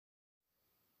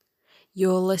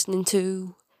You're listening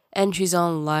to Entries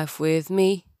on Life with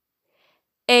me,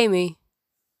 Amy.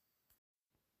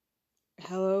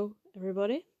 Hello,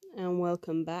 everybody, and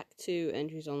welcome back to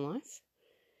Entries on Life.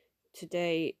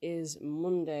 Today is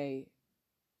Monday,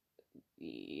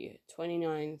 the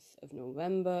 29th of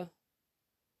November,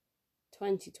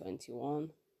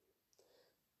 2021.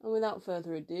 And without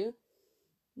further ado,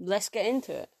 let's get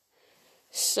into it.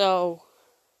 So,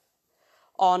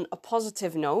 on a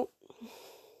positive note,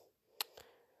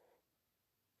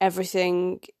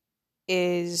 everything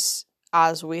is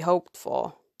as we hoped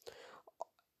for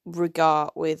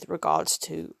with regards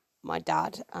to my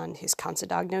dad and his cancer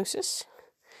diagnosis.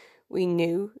 We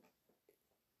knew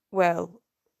that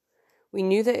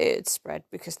it had spread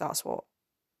because that's what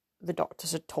the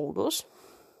doctors had told us.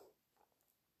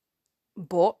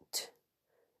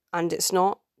 And it's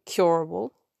not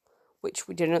curable, which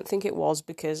we didn't think it was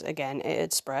because, again, it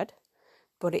had spread.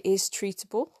 But it is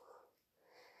treatable.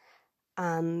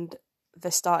 And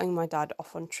they're starting my dad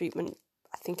off on treatment.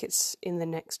 I think it's in the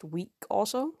next week or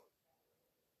so.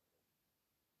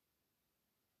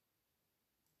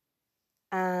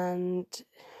 And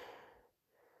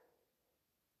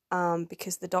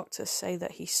because the doctors say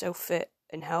that he's so fit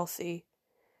and healthy,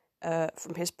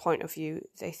 from his point of view,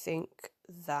 they think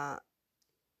that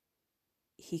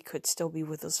he could still be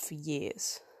with us for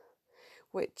years,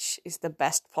 which is the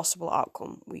best possible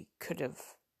outcome we could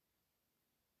have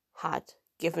had,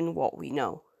 given what we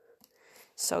know.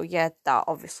 So yeah, that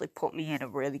obviously put me in a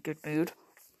really good mood.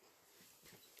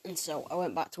 And so I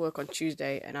went back to work on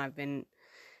Tuesday, and I've been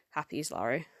happy as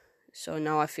Larry. So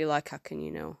now I feel like I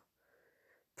can,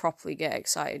 properly get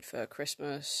excited for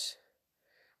Christmas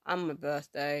and my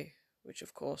birthday, which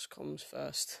of course comes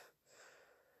first.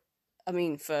 I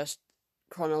mean, first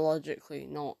chronologically,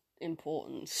 not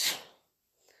importance.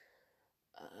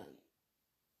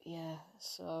 Yeah,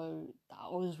 so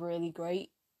that was really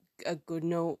great. A good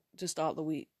note to start the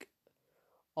week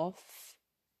off.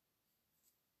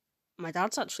 My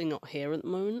dad's actually not here at the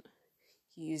moment.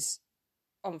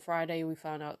 On Friday we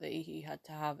found out that he had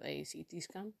to have a CT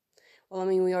scan. Well, I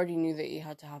mean, we already knew that he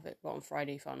had to have it, but on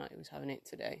Friday he found out he was having it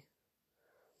today.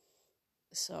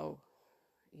 So,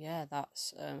 yeah,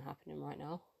 that's happening right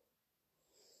now.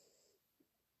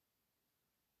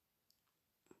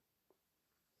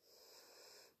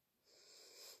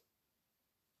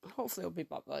 Hopefully he'll be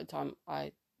back by the time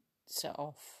I set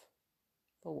off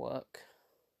for work.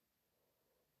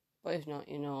 But if not,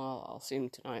 I'll see him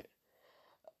tonight.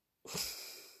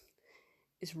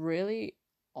 It's really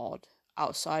odd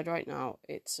outside right now.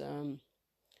 It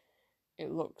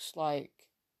looks like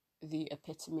the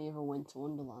epitome of a winter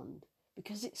wonderland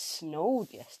because it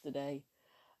snowed yesterday.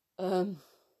 I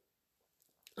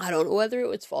don't know whether it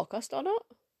was forecast or not.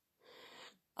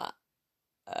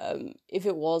 If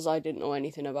it was, I didn't know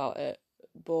anything about it.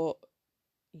 But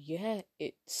yeah,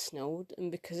 it snowed, and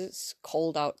because it's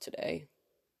cold out today,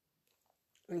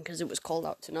 and because it was cold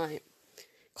out tonight,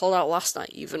 cold out last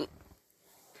night even,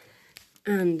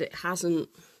 and it hasn't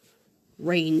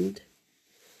rained,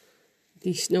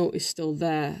 the snow is still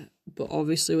there, but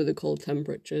obviously with the cold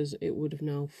temperatures, it would have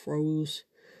now froze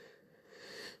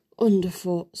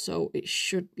underfoot, so it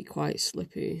should be quite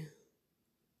slippy.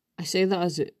 I said that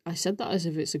as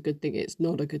if it's a good thing. It's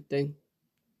not a good thing.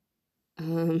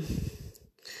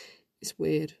 It's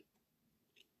weird.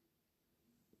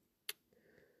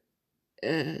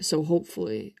 So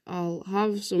hopefully I'll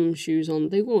have some shoes on.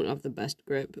 They won't have the best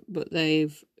grip, but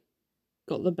they've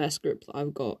got the best grip that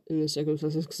I've got in the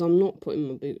circumstances because I'm not putting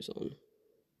my boots on.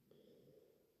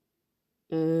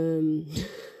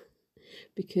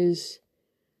 Because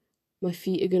my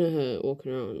feet are gonna hurt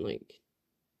walking around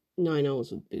 9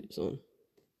 hours with boots on.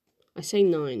 I say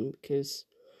 9 because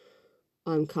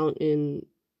I'm counting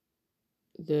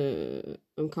on the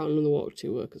walk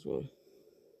to work as well.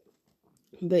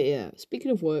 But yeah,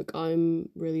 speaking of work, I'm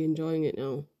really enjoying it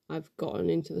now. I've gotten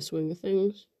into the swing of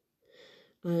things,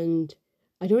 and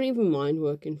I don't even mind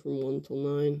working from 1 till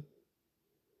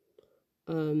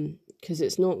 9. Because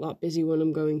it's not that busy when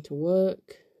I'm going to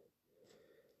work.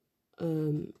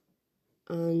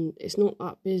 And it's not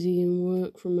that busy in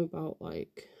work from about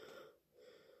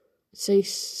say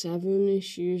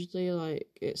 7ish usually,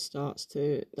 it starts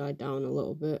to die down a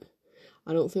little bit.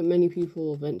 I don't think many people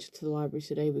will venture to the library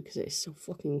today because it's so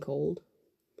fucking cold.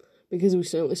 Because we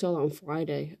certainly saw that on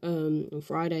Friday. On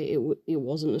Friday it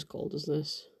wasn't as cold as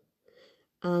this.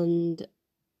 And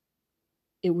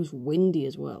it was windy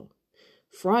as well.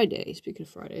 Speaking of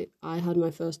Friday, I had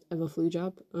my first ever flu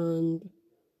jab and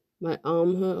my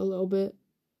arm hurt a little bit.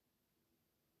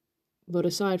 But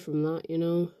aside from that,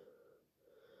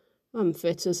 I'm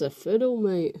fit as a fiddle,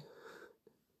 mate.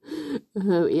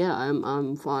 Yeah,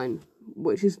 I'm fine,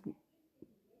 which is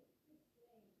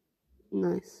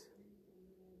nice.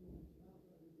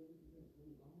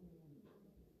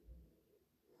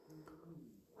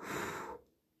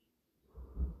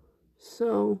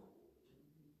 So,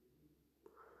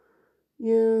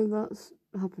 yeah, that's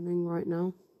happening right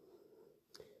now.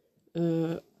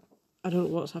 I don't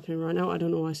know what's happening right now. I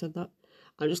don't know why I said that.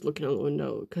 I'm just looking out the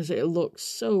window because it looks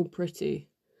so pretty.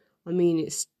 I mean,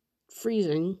 it's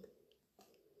freezing.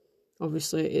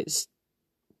 Obviously, it's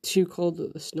too cold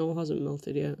that the snow hasn't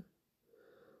melted yet.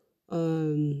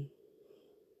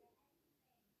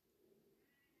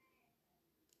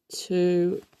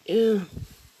 Yeah.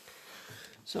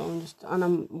 So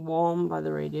I'm warm by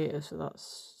the radiator, so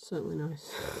that's certainly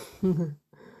nice.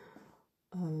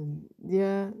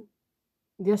 Yeah.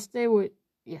 Yesterday?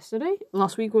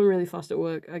 Last week went really fast at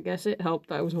work. I guess it helped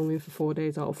that I was only for 4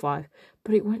 days out of 5,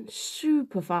 but it went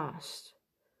super fast.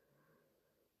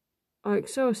 Like,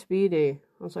 so speedy.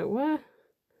 I was like, what?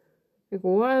 Like,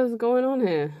 what is going on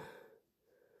here?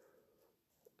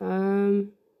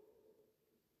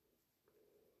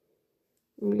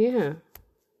 Yeah.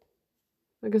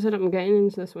 Like I said, I'm getting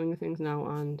into the swing of things now,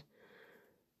 and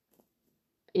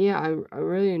yeah, I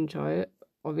really enjoy it.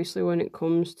 Obviously, when it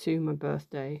comes to my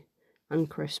birthday and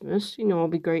Christmas, I'll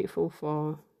be grateful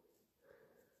for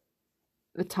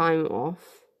the time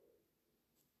off,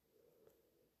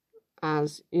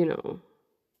 as,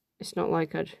 it's not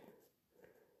like I'd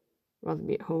rather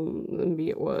be at home than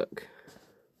be at work.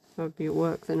 I'd be at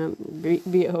work than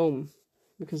be at home,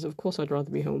 because of course I'd rather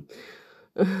be home.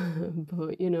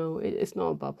 But, it's not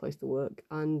a bad place to work,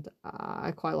 and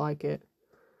I quite like it.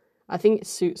 I think it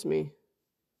suits me.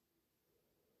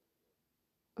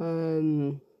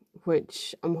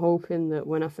 Which I'm hoping that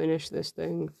when I finish this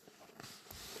thing,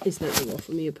 is that they'll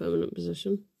offer me a permanent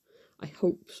position. I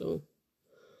hope so.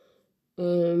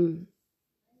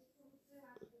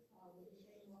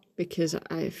 Because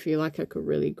I feel like I could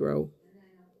really grow.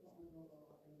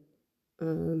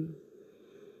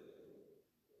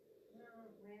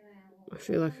 I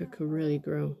feel like I could really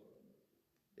grow.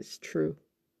 It's true.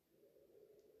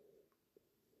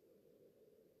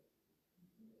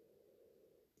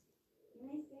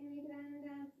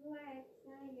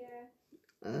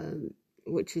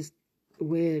 Which is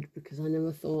weird because I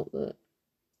never thought that,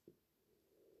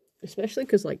 especially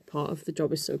because like part of the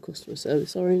job is so customer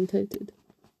service orientated.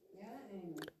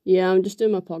 Yeah, I'm just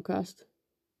doing my podcast.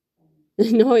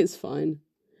 No, it's fine.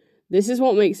 This is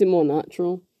what makes it more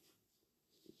natural.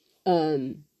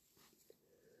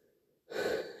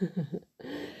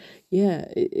 Yeah,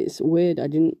 it's weird. I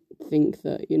didn't think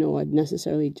that, I'd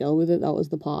necessarily gel with it. That was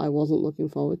the part I wasn't looking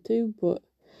forward to, but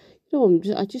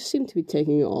I just seem to be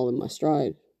taking it all in my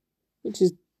stride, which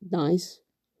is nice.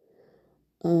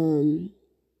 The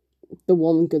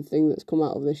one good thing that's come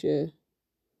out of this year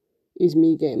is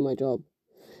me getting my job.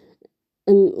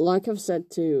 And like I've said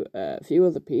to a few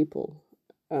other people,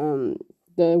 the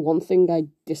one thing I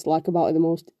dislike about it the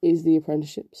most is the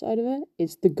apprenticeship side of it.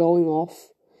 It's the going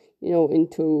off,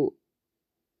 into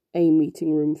a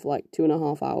meeting room for like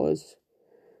 2.5 hours,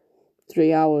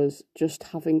 3 hours, just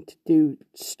having to do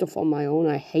stuff on my own.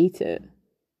 I hate it.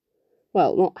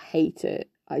 Well, not hate it.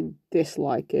 I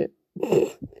dislike it.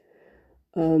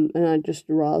 And I'd just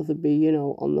rather be,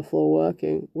 on the floor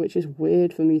working, which is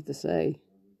weird for me to say.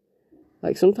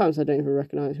 Like, sometimes I don't even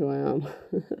recognise who I am.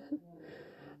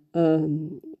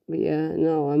 But yeah,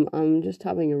 no, I'm just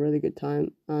having a really good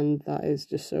time, and that is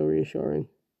just so reassuring.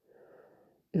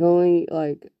 If only,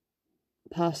 like,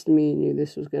 past me knew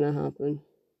this was going to happen.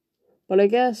 But I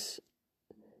guess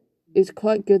it's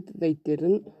quite good that they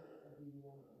didn't.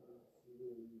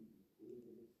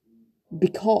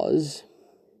 Because,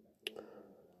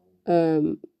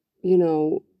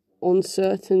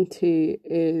 uncertainty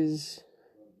is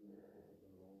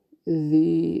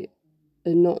the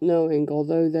not knowing,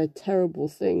 although they're terrible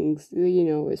things,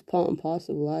 it's part and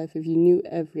parcel of life. If you knew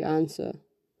every answer,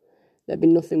 there'd be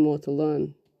nothing more to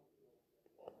learn.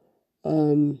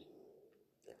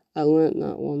 I learned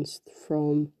that once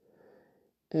from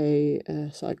a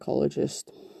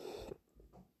psychologist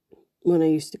when I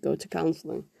used to go to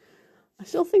counselling. I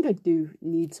still think I do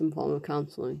need some form of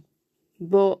counselling,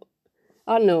 but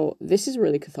I don't know, this is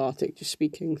really cathartic, just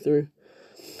speaking through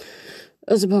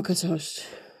as a podcast host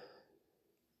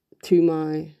to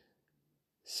my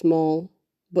small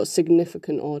but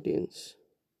significant audience.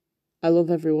 I love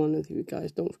every one of you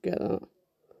guys, don't forget that.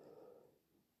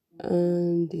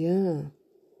 And yeah,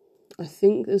 I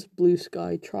think there's blue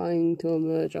sky trying to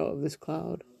emerge out of this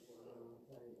cloud.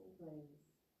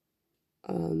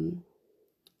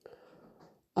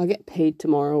 I get paid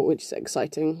tomorrow, which is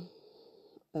exciting.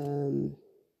 should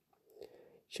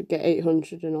get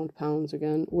 800 and odd pounds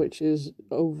again, which is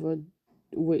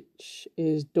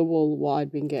double what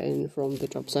I'd been getting from the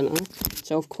job centre.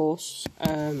 So of course,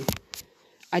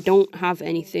 I don't have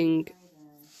anything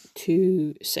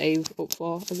to save up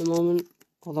for at the moment,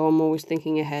 although I'm always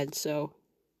thinking ahead, so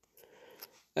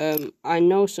I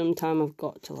know sometime I've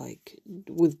got to like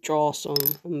withdraw some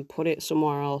and put it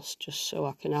somewhere else just so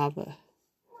I can have a...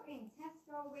 What in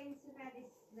Tesco went to buy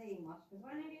this Spleen wash, because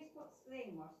when I just put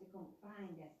Spleen wash they couldn't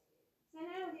find it. So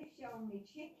now they've shown me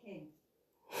chicken.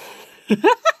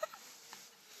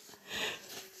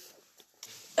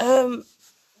 No,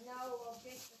 well,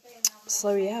 this the thing.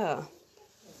 So yeah,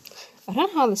 I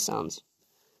don't know how this sounds.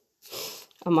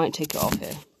 I might take it off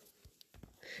here.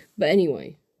 But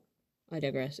anyway, I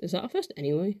digress. Is that a first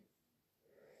anyway?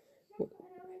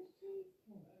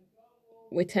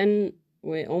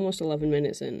 We're almost 11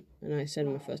 minutes in, and I said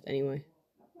my first anyway.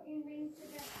 I'm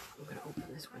gonna open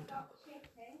this window.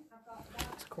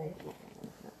 It's cold.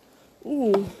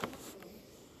 Ooh,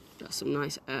 that's some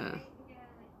nice air.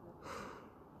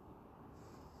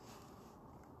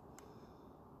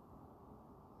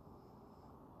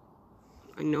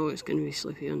 I know it's going to be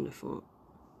slippy underfoot.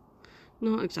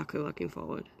 Not exactly looking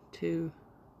forward to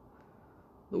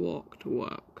the walk to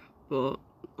work, but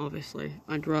obviously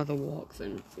I'd rather walk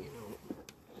than,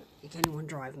 make anyone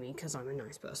drive me because I'm a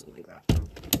nice person like that.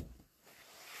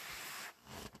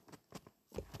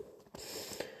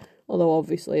 Although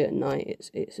obviously at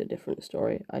night it's a different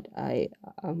story. I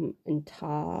am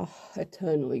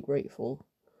eternally grateful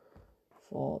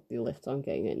for the lift I'm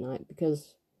getting at night,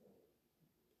 because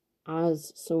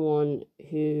as someone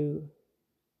who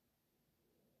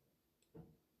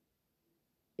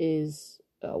is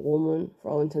a woman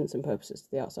for all intents and purposes to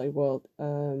the outside world,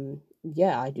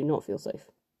 I do not feel safe.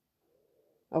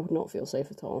 I would not feel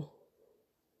safe at all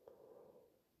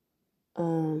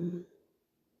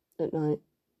at night.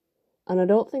 And I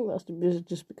don't think that's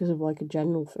just because of like a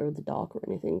general fear of the dark or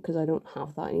anything, because I don't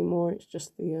have that anymore. It's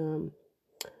just the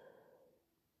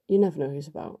you never know who's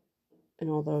about. And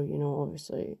although,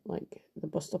 obviously, like, the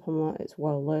bus stop I'm at, it's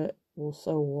well lit, well,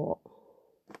 so what?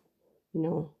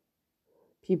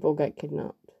 People get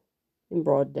kidnapped in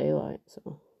broad daylight,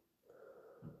 so...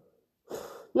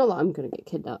 Not that I'm gonna get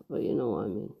kidnapped, but you know what I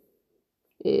mean.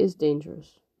 It is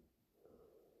dangerous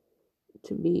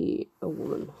to be a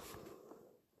woman.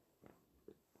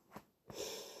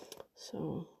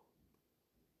 So,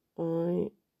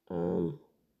 I am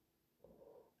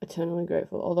eternally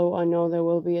grateful. Although I know there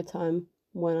will be a time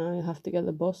when I have to get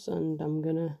the bus, and I'm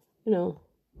gonna,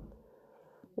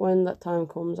 when that time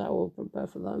comes, I will prepare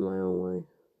for that in my own way.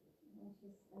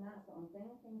 And that's what I'm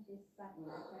thinking, she's sat in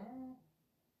her chair.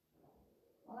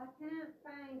 Well, I can't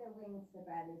find a winter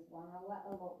bed as one. I'll let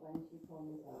her look when she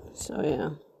comes up. So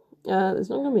yeah, there's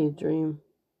not gonna be a dream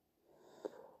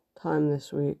time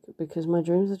this week, because my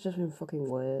dreams have just been fucking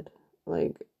weird.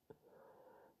 Like,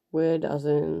 weird as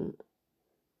in,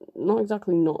 not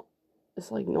exactly not, it's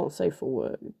like not safe for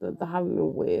work. They haven't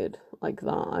been weird like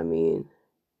that. I mean,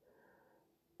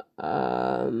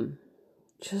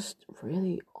 just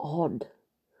really odd.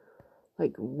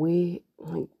 Like,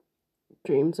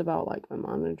 dreams about like my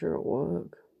manager at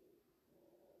work.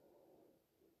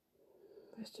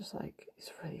 It's just like,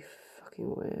 it's really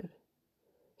fucking weird.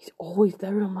 He's always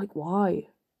there, and I'm like, why?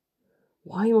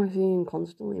 Why am I seeing him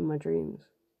constantly in my dreams?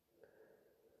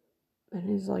 And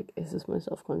he's like, is this my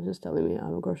self-conscious telling me I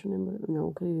have a crush on him? But no,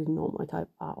 because he's not my type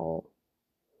at all.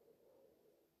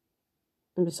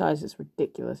 And besides, it's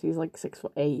ridiculous. He's like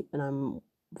 6'8", and I'm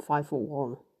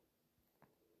 5'1".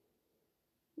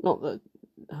 Not that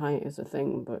height is a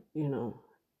thing, but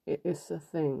it's a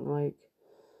thing. Like,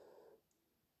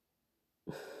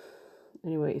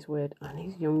 anyway, it's weird, and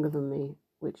he's younger than me,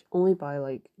 which only by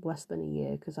like less than a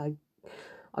year, because I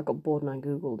got bored and I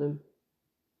googled him.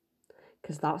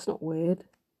 Because that's not weird.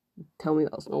 Tell me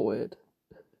that's not weird.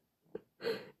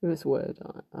 If it's weird,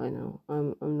 I know.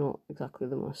 I'm not exactly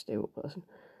the most stable person.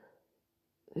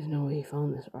 There's no way you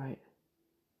found this, right?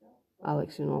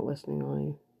 Alex, you're not listening, are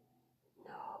you?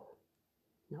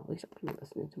 No, at least I'm not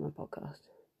listening to my podcast.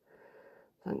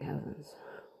 Thank heavens.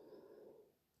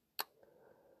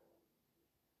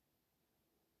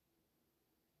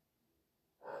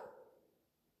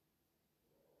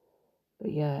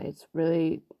 But yeah, it's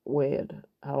really weird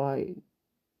how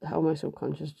my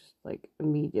subconscious just like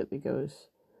immediately goes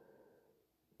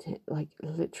to, like,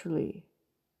 literally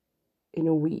in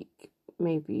a week,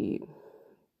 maybe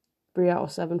 3 out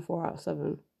of 7, 4 out of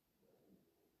 7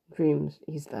 dreams,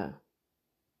 he's there.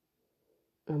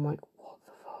 And I'm like, what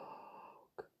the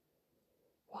fuck?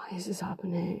 Why is this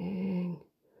happening?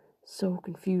 So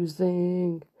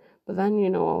confusing. But then, you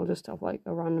know, I'll just have like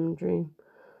a random dream.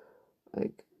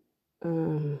 Like, I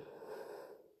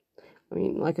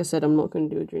mean, like I said, I'm not going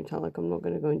to do a dream tell. Like, I'm not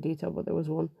going to go in detail, but there was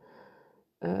one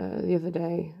the other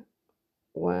day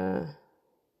where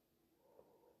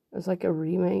it was like a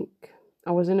remake.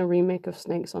 I was in a remake of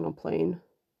Snakes on a Plane,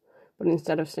 but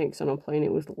instead of snakes on a plane,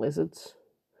 it was lizards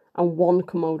and one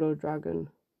Komodo dragon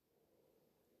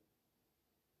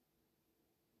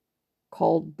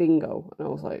called Dingo. And I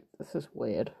was like, this is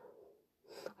weird.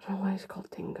 I don't know why it's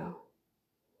called Dingo.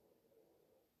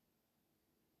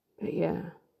 But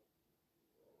yeah.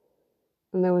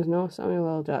 And there was no Samuel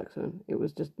L. Jackson. It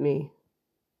was just me.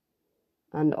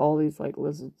 And all these like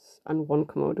lizards and one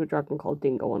Komodo dragon called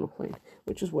Dingo on a plane,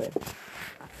 which is weird.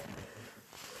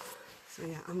 So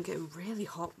yeah, I'm getting really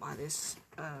hot by this.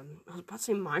 I was about to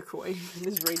say microwave,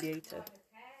 this radiator.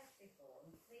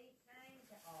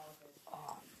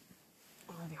 Oh,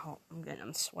 really hot.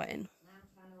 I'm sweating.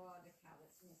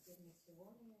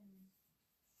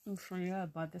 So yeah,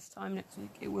 by this time next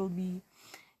week it will be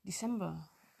December,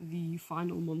 the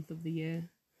final month of the year,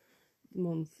 the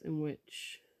month in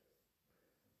which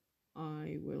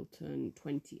I will turn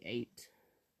 28.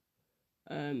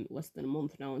 Less than a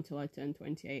month now until I turn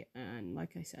 28, and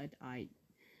like I said, I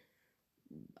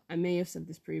may have said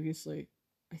this previously,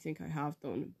 I think I have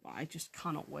done, but I just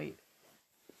cannot wait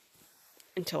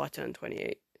until I turn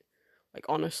 28. Like,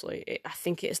 honestly, I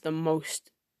think it's the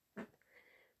most,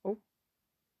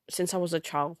 since I was a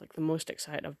child, like, the most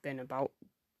excited I've been about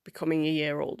becoming a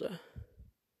year older.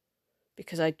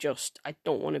 Because I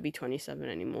don't want to be 27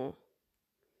 anymore.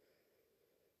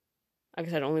 Like I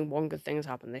said, only one good thing has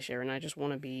happened this year, and I just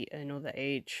want to be another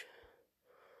age.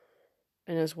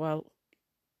 And as well,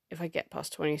 if I get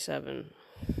past 27,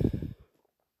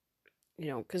 you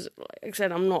know, because like I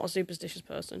said, I'm not a superstitious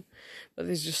person, but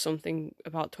there's just something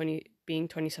about being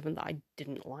 27 that I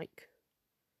didn't like.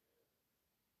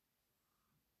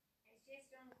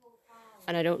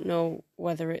 And I don't know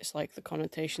whether it's like the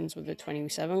connotations with the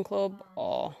 27 Club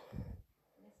or,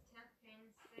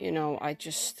 you know,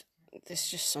 there's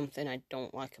just something I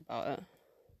don't like about it.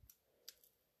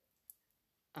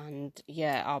 And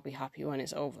yeah, I'll be happy when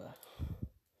it's over,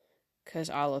 because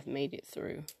I'll have made it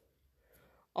through.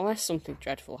 Unless something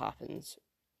dreadful happens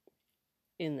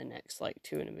in the next, like,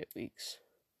 2 and a bit weeks,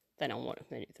 then I won't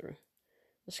have made it through.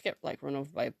 Let's get, like, run over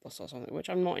by a bus or something, which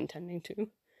I'm not intending to.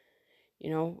 You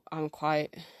know, I'm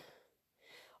quite...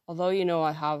 Although, you know,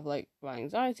 I have, like, my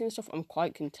anxiety and stuff, I'm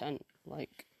quite content,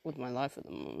 like, with my life at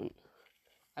the moment.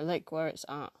 I like where it's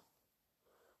at,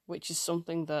 which is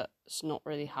something that's not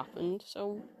really happened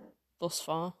so thus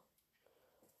far.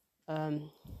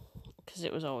 Because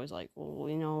it was always like, well,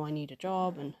 you know, I need a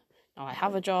job, and now I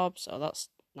have a job, so that's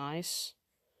nice.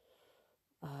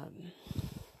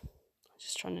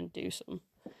 Just trying to do some.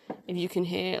 If you can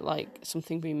hear, like,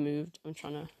 something being moved, I'm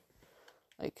trying to,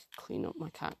 like, clean up my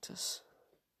cactus.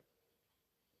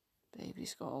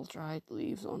 Baby's got all dried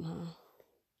leaves on her.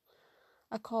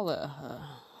 I call it a her.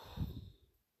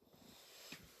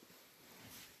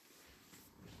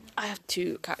 I have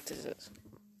 2 cactuses.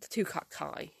 2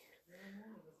 cacti.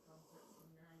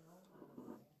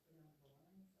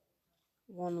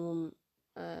 One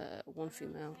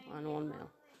female and one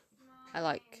male. I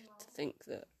like to think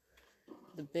that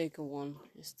the bigger one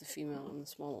is the female and the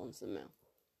smaller one's the male.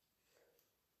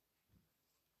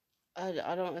 I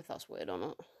don't know if that's weird or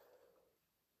not.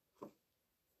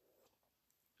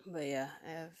 But yeah,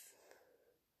 I have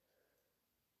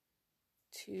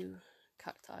 2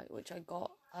 cacti, which I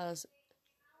got as...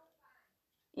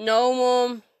 No,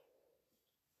 Mum!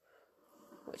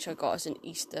 Which I got as an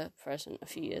Easter present a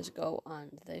few years ago,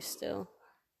 and they still...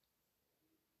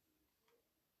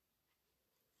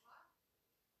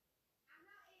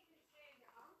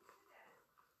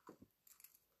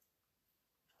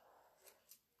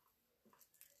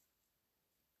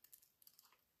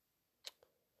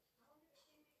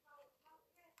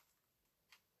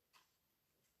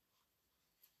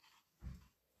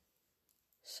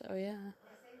 So yeah.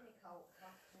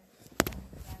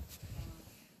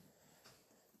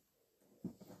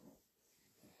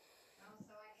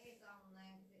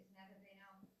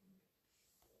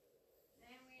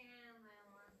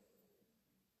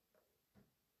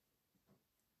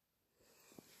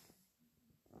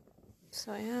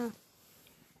 So yeah.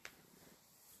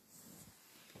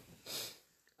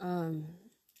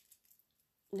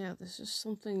 Yeah, there's just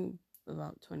something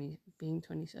about being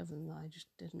 27 that I just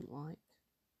didn't like.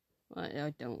 Well,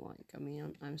 I don't like. I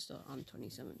mean, I'm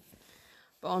 27.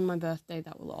 But on my birthday,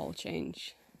 that will all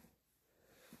change.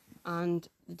 And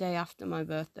the day after my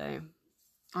birthday,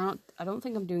 I don't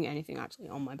think I'm doing anything actually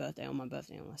on my birthday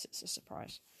unless it's a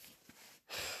surprise.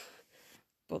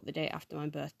 But the day after my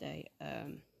birthday,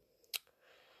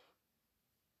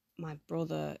 my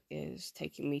brother is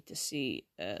taking me to see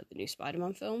the new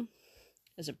Spider-Man film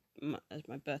as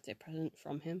my birthday present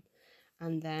from him.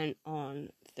 And then on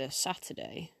the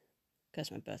Saturday,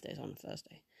 because my birthday is on a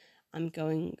Thursday, I'm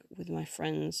going with my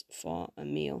friends for a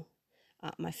meal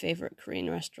at my favourite Korean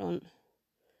restaurant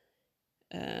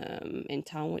in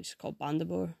town, which is called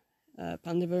Bandabur.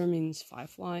 Bandabur means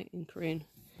firefly in Korean.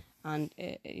 And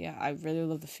I really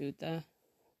love the food there.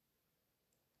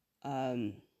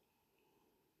 I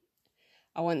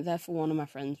went there for one of my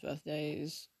friend's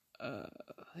birthdays.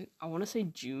 I want to say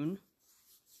June.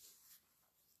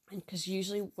 And because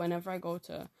usually whenever I go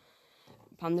to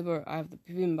Pandabur, I have the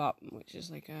bibimbap, which is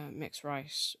like a mixed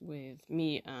rice with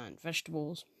meat and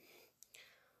vegetables.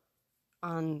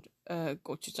 And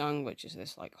gochujang, which is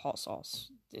this like hot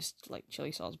sauce, this like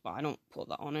chili sauce, but I don't put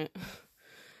that on it.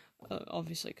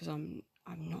 Obviously, because I'm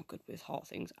not good with hot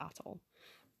things at all.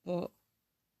 But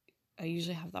I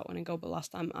usually have that when I go. But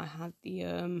last time I had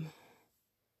the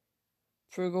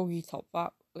bulgogi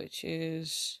topbap, which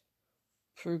is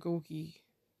bulgogi,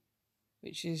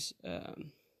 which is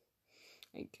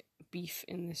like beef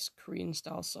in this Korean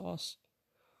style sauce,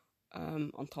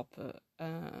 on top of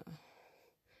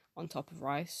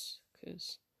rice,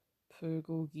 because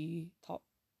bulgogi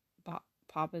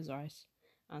pap is rice,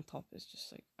 and top is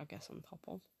just like, I guess, on top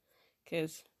of,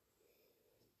 because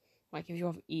like if you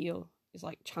have eel, it's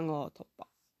like chango topbap.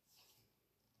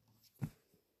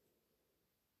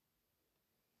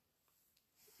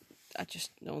 I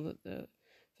just know that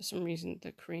for some reason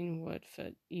the Korean word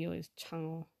for eel is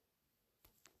chango.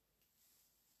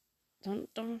 Don't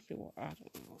ask me what, I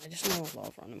don't know. I just know a lot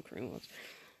of random Korean words.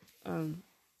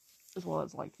 As well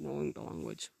as like knowing the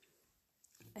language.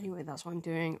 Anyway, that's what I'm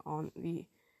doing on the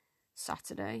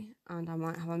Saturday, and I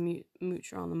might have a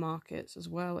mooch around the markets as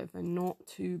well if they're not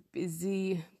too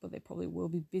busy, but they probably will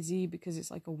be busy because it's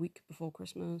like a week before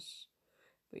Christmas.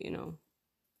 But you know,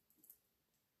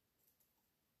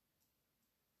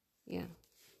 yeah.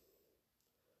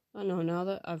 I know, now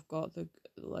that I've got the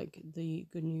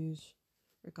good news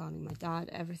regarding my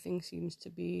dad, everything seems to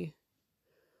be,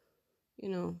 you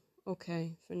know,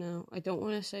 okay for now. I don't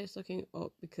want to say it's looking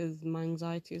up because my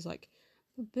anxiety is like,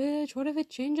 but bitch, what if it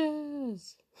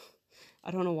changes?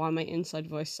 I don't know why my inside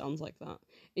voice sounds like that.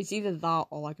 It's either that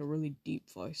or like a really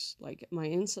deep voice. Like my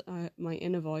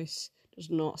inner voice does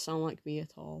not sound like me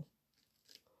at all.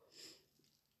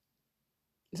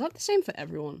 Is that the same for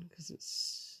everyone? Because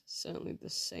it's certainly the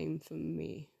same for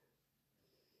me.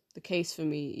 The case for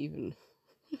me, even.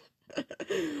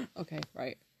 Okay,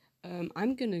 right.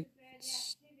 I'm gonna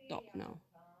stop now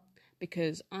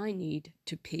because I need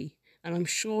to pee, and I'm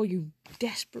sure you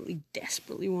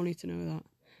desperately wanted to know that,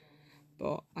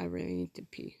 but I really need to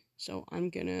pee. So I'm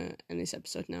gonna end this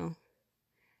episode now,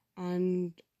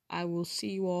 and I will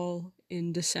see you all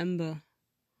in December.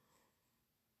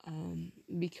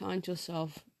 Be kind to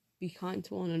yourself, be kind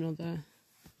to one another.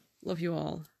 Love you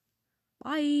all.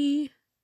 Bye.